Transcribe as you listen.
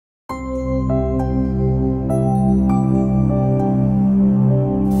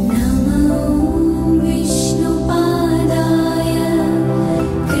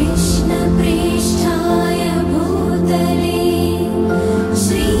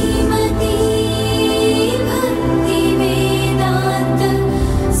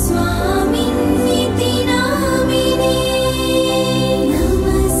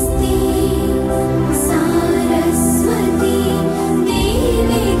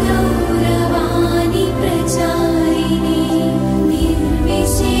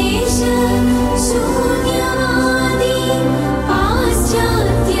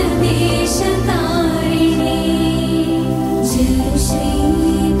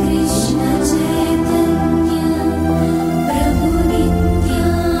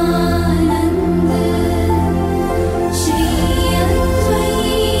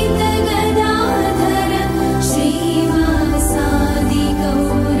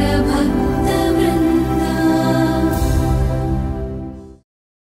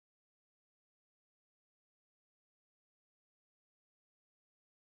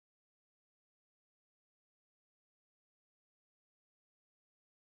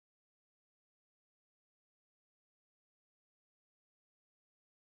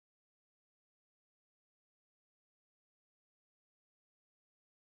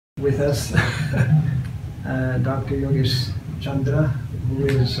with us Dr. Yogesh Chandra, who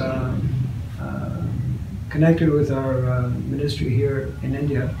is connected with our ministry here in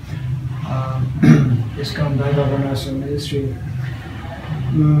India, ISKCON Varnasrama ministry.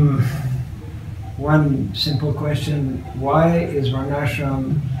 One simple question: why is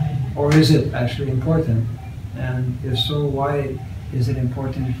Varnashram, or is it actually important? And if so, why is it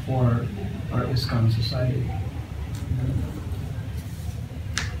important for our ISKCON society?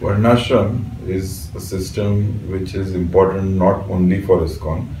 Varnashram is a system which is important not only for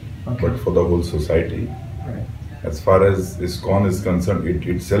ISKCON, but for the whole society. Right. As far as ISKCON is concerned, it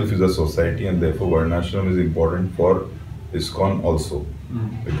itself is a society, and therefore Varnashram is important for ISKCON also.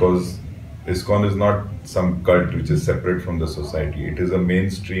 Because ISKCON is not some cult which is separate from the society. It is a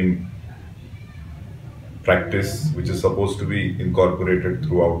mainstream practice which is supposed to be incorporated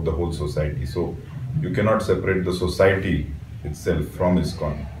throughout the whole society. So you cannot separate the society itself from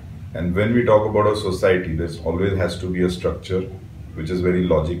ISKCON. And when we talk about a society, there always has to be a structure which is very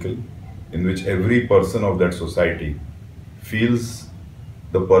logical, in which every person of that society feels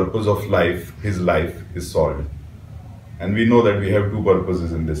the purpose of life, his life is solved. And we know that we have two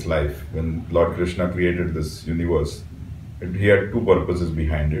purposes in this life. When Lord Krishna created this universe, he had two purposes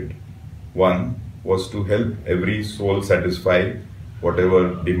behind it. One was to help every soul satisfy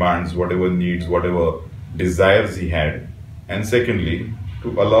whatever demands, whatever needs, whatever desires he had. And secondly, to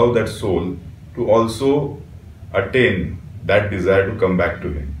allow that soul to also attain that desire to come back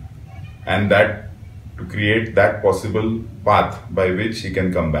to him. And that to create that possible path by which he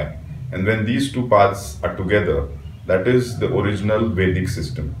can come back. And when these two paths are together, that is the original Vedic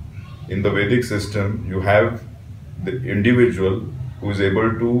system. In the Vedic system, you have the individual who is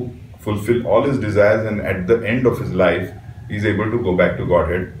able to fulfill all his desires, and at the end of his life, he is able to go back to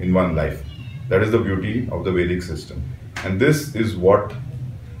Godhead in one life. That is the beauty of the Vedic system. And this is what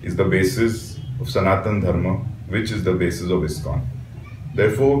is the basis of Sanatana Dharma, which is the basis of ISKCON.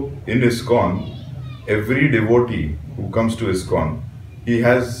 Therefore, in ISKCON, every devotee who comes to ISKCON, he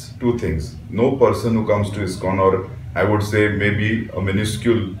has two things. No person who comes to ISKCON, or I would say maybe a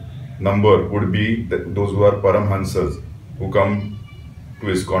minuscule number, would be those who are Paramhansas, who come to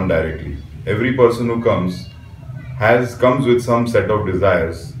ISKCON directly. Every person who comes with some set of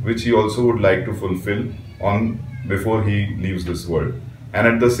desires which he also would like to fulfill before he leaves this world. And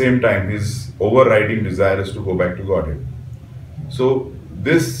at the same time, his overriding desire is to go back to Godhead. So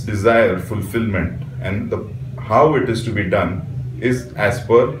this desire fulfillment and how it is to be done is as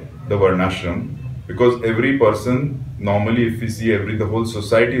per the Varnashram, because every person, normally if we see the whole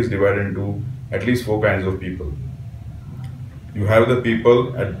society is divided into at least four kinds of people. You have the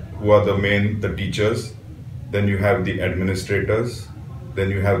people who are the teachers, then you have the administrators, then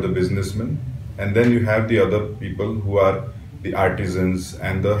you have the businessmen, and then you have the other people who are the artisans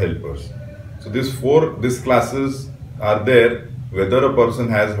and the helpers. So these classes are there whether a person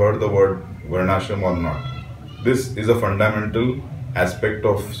has heard the word Varnashram or not. This is a fundamental aspect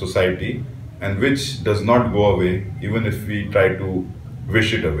of society, and which does not go away even if we try to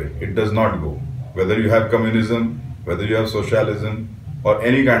wish it away. It does not go. Whether you have communism, whether you have socialism, or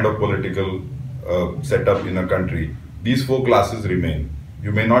any kind of political setup in a country, these four classes remain.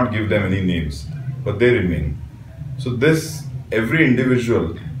 You may not give them any names, but they remain. So every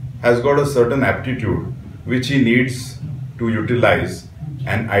individual has got a certain aptitude which he needs to utilize,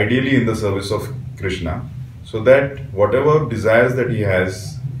 and ideally in the service of Krishna, so that whatever desires that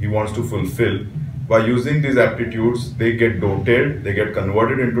he wants to fulfill, by using these aptitudes, they get dotated, they get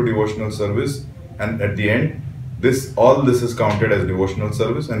converted into devotional service, and at the end, all this is counted as devotional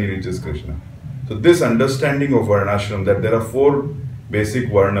service, and he reaches Krishna. So this understanding of Varnashram, that there are four basic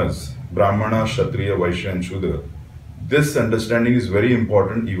Varnas, Brahmana, Kshatriya, Vaishya and Shudra, this understanding is very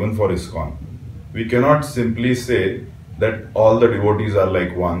important even for ISKCON. We cannot simply say that all the devotees are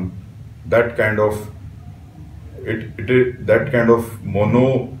like one. That kind of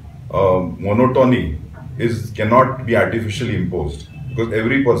monotony cannot be artificially imposed, because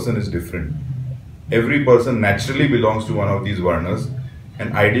every person is different. Every person naturally belongs to one of these Varnas,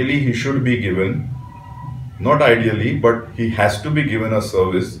 and ideally he should be given, not ideally, but he has to be given a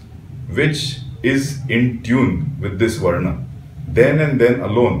service which is in tune with this Varna. Then and then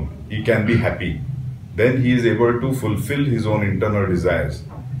alone he can be happy. Then he is able to fulfill his own internal desires.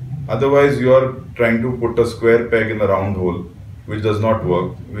 Otherwise, you are trying to put a square peg in a round hole, which does not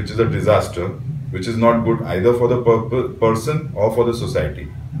work, which is a disaster, which is not good either for the person or for the society.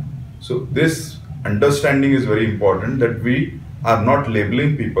 So this understanding is very important, that we are not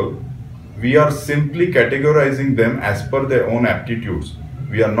labeling people, we are simply categorizing them as per their own aptitudes.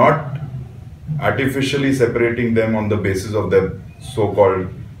 We are not artificially separating them on the basis of their so-called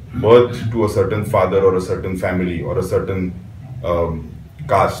birth to a certain father or a certain family or a certain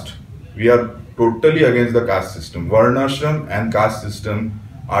caste. We are totally against the caste system. Varnashram and caste system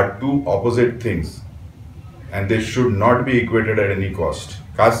are two opposite things, and they should not be equated at any cost.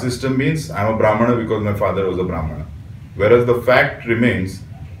 Caste system means I am a Brahmana because my father was a Brahmana. Whereas the fact remains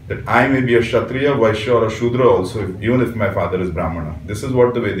that I may be a Kshatriya, Vaishya or a Shudra also, even if my father is Brahmana. This is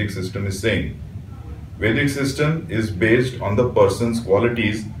what the Vedic system is saying. Vedic system is based on the person's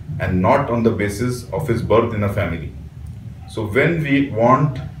qualities and not on the basis of his birth in a family. So when we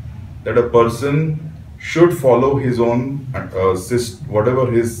want that a person should follow his own,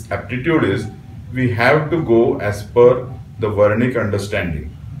 whatever his aptitude is, we have to go as per the Varnic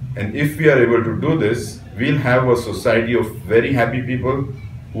understanding. And if we are able to do this, we'll have a society of very happy people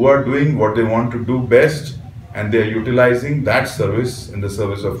who are doing what they want to do best, and they are utilizing that service in the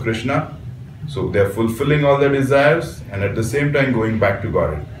service of Krishna. So they are fulfilling all their desires and at the same time going back to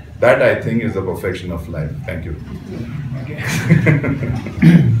God. That, I think, is the perfection of life. Thank you. Okay.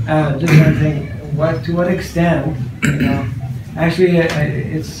 Just one thing. To what extent, actually,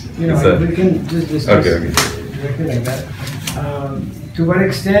 it's, we can just discuss directly like that. To what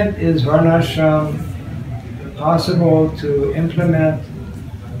extent is Varnashram possible to implement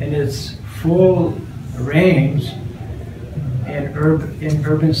in its full range in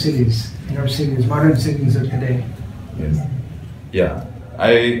urban cities, in our cities, modern cities of today? Yes. Yeah.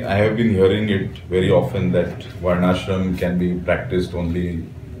 I have been hearing it very often that Varnashram can be practiced only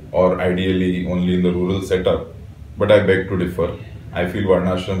or ideally only in the rural setup, but I beg to differ. I feel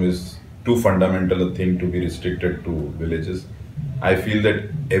Varnashram is too fundamental a thing to be restricted to villages. I feel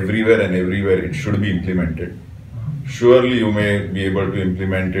that everywhere and everywhere it should be implemented. Surely you may be able to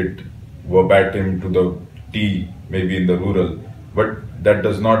implement it verbatim to the T, maybe in the rural, but that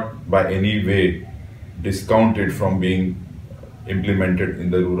does not by any way discount it from being implemented in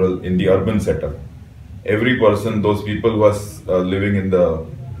the urban setup. Every person, those people who are living in the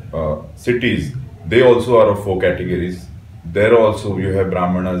cities, they also are of 4 categories. There also you have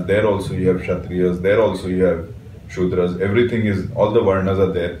Brahmanas, there also you have Kshatriyas, there also you have Shudras. Everything is, all the Varnas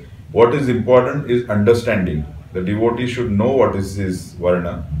are there. What is important is understanding. The devotee should know what is his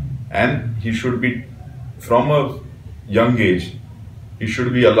Varna, and he should be, from a young age, he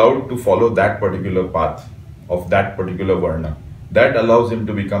should be allowed to follow that particular path of that particular Varna. That allows him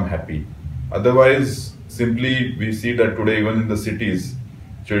to become happy. Otherwise, simply we see that today even in the cities,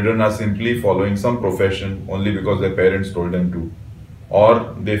 children are simply following some profession only because their parents told them to.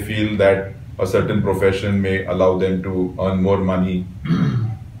 Or they feel that a certain profession may allow them to earn more money.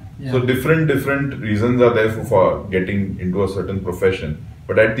 Yeah. So different reasons are there for getting into a certain profession.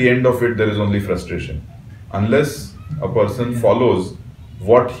 But at the end of it, there is only frustration. Unless a person follows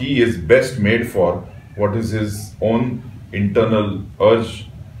what he is best made for, what is his own internal urge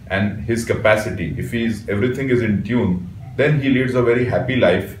and his capacity. If everything is in tune, then he leads a very happy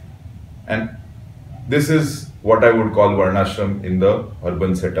life. And this is what I would call Varnashram in the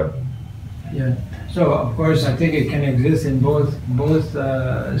urban setup. Yeah. So of course, I think it can exist in both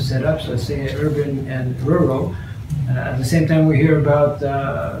setups, let's say urban and rural. At the same time, we hear about,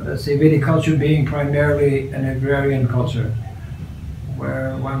 let's say, Vedic culture being primarily an agrarian culture,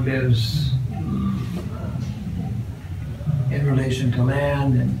 where one lives in relation to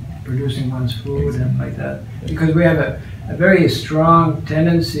land and producing one's food and like that. Because we have a very strong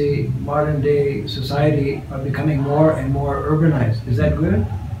tendency, modern day society, of becoming more and more urbanized. Is that good?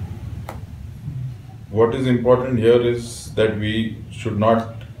 What is important here is that we should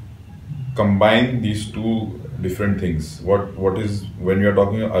not combine these two different things. What is, when we are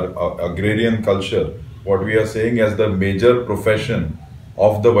talking agrarian culture, what we are saying as the major profession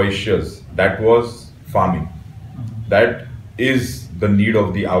of the Vaishyas, that was farming. That is the need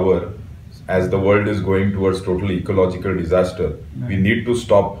of the hour. As the world is going towards total ecological disaster, we need to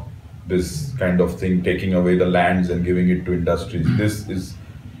stop this kind of thing, taking away the lands and giving it to industries. This is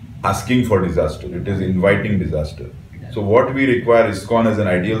asking for disaster. It is inviting disaster. So what we require ISKCON as an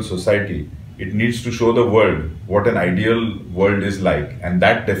ideal society, it needs to show the world what an ideal world is like, and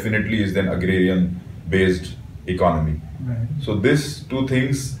that definitely is an agrarian-based economy. Right. So these two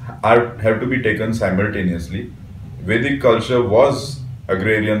things have to be taken simultaneously. Vedic culture was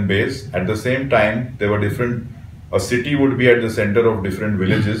agrarian-based. At the same time, there were a city would be at the center of different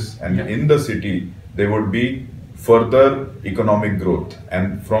villages, and in the city there would be further economic growth,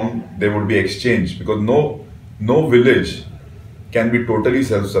 and there would be exchange, because no village can be totally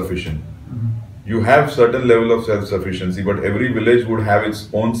self-sufficient. You have certain level of self-sufficiency, but every village would have its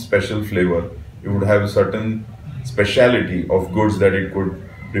own special flavor. You would have a certain speciality of goods that it could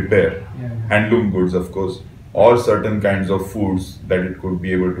prepare, handloom goods, of course. or certain kinds of foods that it could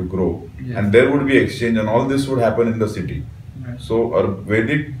be able to grow. Yes. And there would be exchange, and all this would happen in the city. Right. So our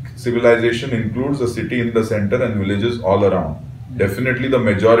Vedic civilization includes a city in the center and villages all around. Definitely the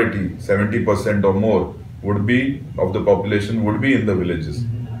majority, 70% or more, would be of the population would be in the villages.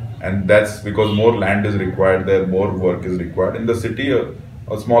 And that's because more land is required there, more work is required. In the city,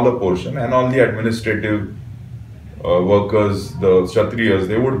 a smaller portion, and all the administrative workers, the Kshatriyas,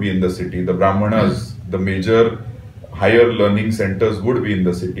 they would be in the city. The Brahmanas, the major higher learning centers would be in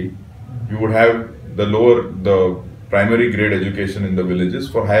the city. You would have the primary grade education in the villages.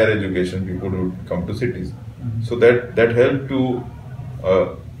 For higher education, people would come to cities. So that helped to,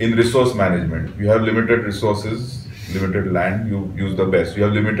 in resource management, you have limited resources, limited land, you use the best. You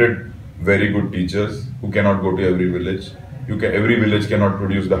have limited very good teachers who cannot go to every village. Every village cannot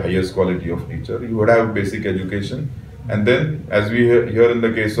produce the highest quality of teacher. You would have basic education, and then, as we hear in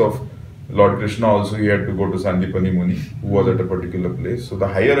the case of Lord Krishna also, he had to go to Sandipani Muni, who was at a particular place. So the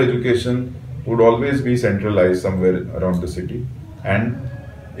higher education would always be centralized somewhere around the city, and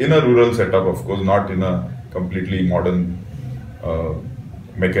in a rural setup, of course, not in a completely modern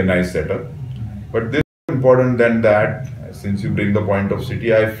mechanized setup. But this is important than that. Since you bring the point of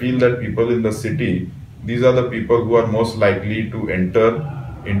city, I feel that people in the city, these are the people who are most likely to enter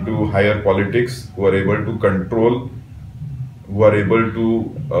into higher politics, who are able to control, who are able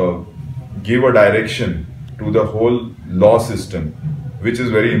to give a direction to the whole law system, which is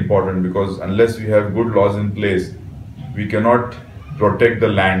very important, because unless we have good laws in place, we cannot protect the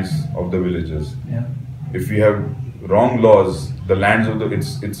lands of the villages. Yeah. If we have wrong laws, the lands of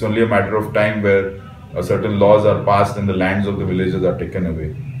it's only a matter of time where certain laws are passed and the lands of the villages are taken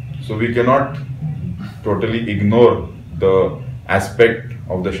away. So we cannot totally ignore the aspect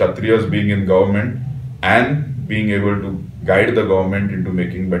of the Kshatriyas being in government and being able to guide the government into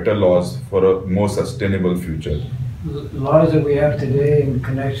making better laws for a more sustainable future. Laws that we have today in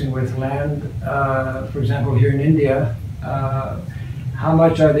connection with land, for example, here in India, how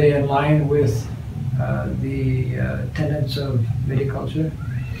much are they in line with the tenets of Vedic culture?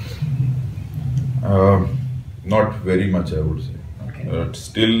 Not very much, I would say. Okay.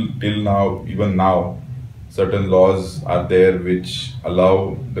 Still, till now, even now, certain laws are there which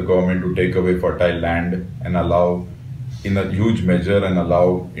allow the government to take away fertile land and allow, in a huge measure, and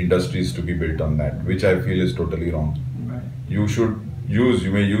allow industries to be built on that, which I feel is totally wrong. Right.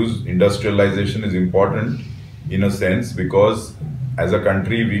 You may use industrialization is important in a sense, because as a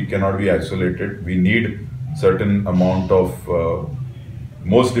country we cannot be isolated. We need certain amount of,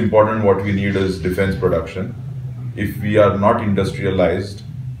 most important what we need is defense production. If we are not industrialized,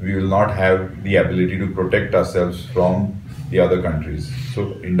 we will not have the ability to protect ourselves from the other countries.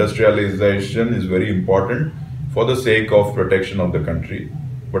 So industrialization is very important for the sake of protection of the country.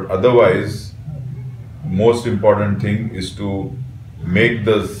 But otherwise, most important thing is to make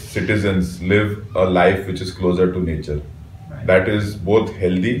the citizens live a life which is closer to nature. Right. That is both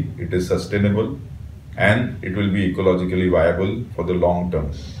healthy, it is sustainable, and it will be ecologically viable for the long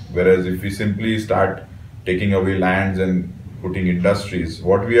term. Whereas if we simply start taking away lands and putting industries,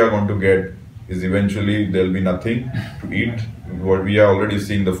 what we are going to get is eventually there will be nothing to eat. What we are already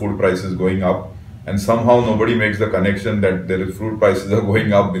seeing, the food prices going up, and somehow nobody makes the connection that there is food prices are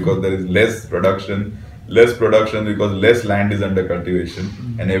going up because there is less production because less land is under cultivation,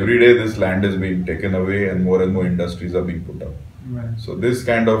 and every day this land is being taken away and more industries are being put up. Right. So this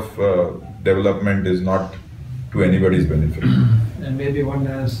kind of development is not to anybody's benefit. And maybe one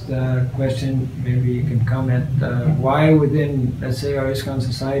last question, maybe you can comment. Why within, let's say, our ISKCON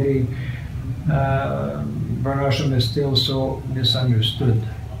society, Varnashram is still so misunderstood?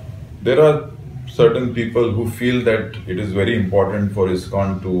 There are certain people who feel that it is very important for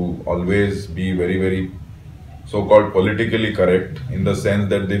ISKCON to always be very, very so-called politically correct, in the sense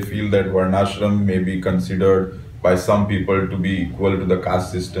that they feel that Varnashram may be considered by some people to be equal to the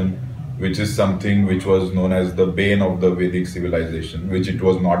caste system, which is something which was known as the bane of the Vedic civilization, which it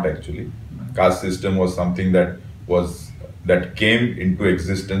was not actually. Caste system was something that came into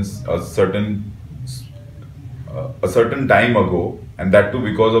existence a certain time ago, and that too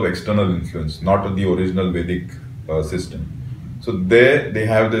because of external influence, not of the original Vedic system. So they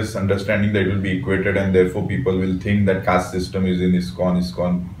have this understanding that it will be equated, and therefore people will think that caste system is in ISKCON.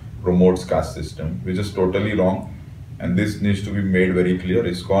 ISKCON promotes caste system, which is totally wrong. And this needs to be made very clear.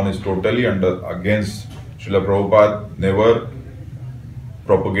 ISKCON is totally against. Srila Prabhupada never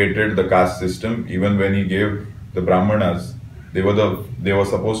propagated the caste system. Even when he gave the Brahmanas, they were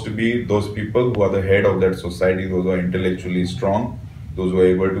supposed to be those people who are the head of that society, those who are intellectually strong, those who are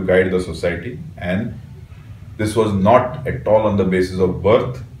able to guide the society. And this was not at all on the basis of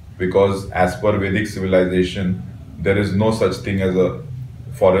birth, because as per Vedic civilization, there is no such thing as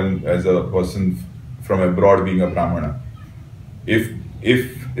a person from abroad being a Brahmana. If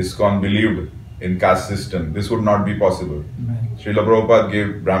ISKCON believed in caste system, this would not be possible. Right. Srila Prabhupada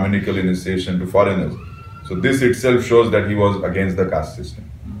gave Brahminical initiation to foreigners. So this itself shows that he was against the caste system.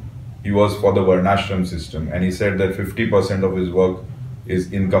 He was for the Varnashram system, and he said that 50% of his work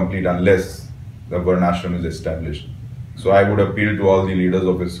is incomplete unless the Varnashram is established. So I would appeal to all the leaders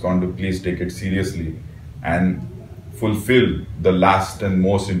of ISKCON to please take it seriously and fulfill the last and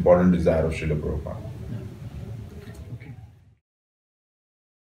most important desire of Srila Prabhupada.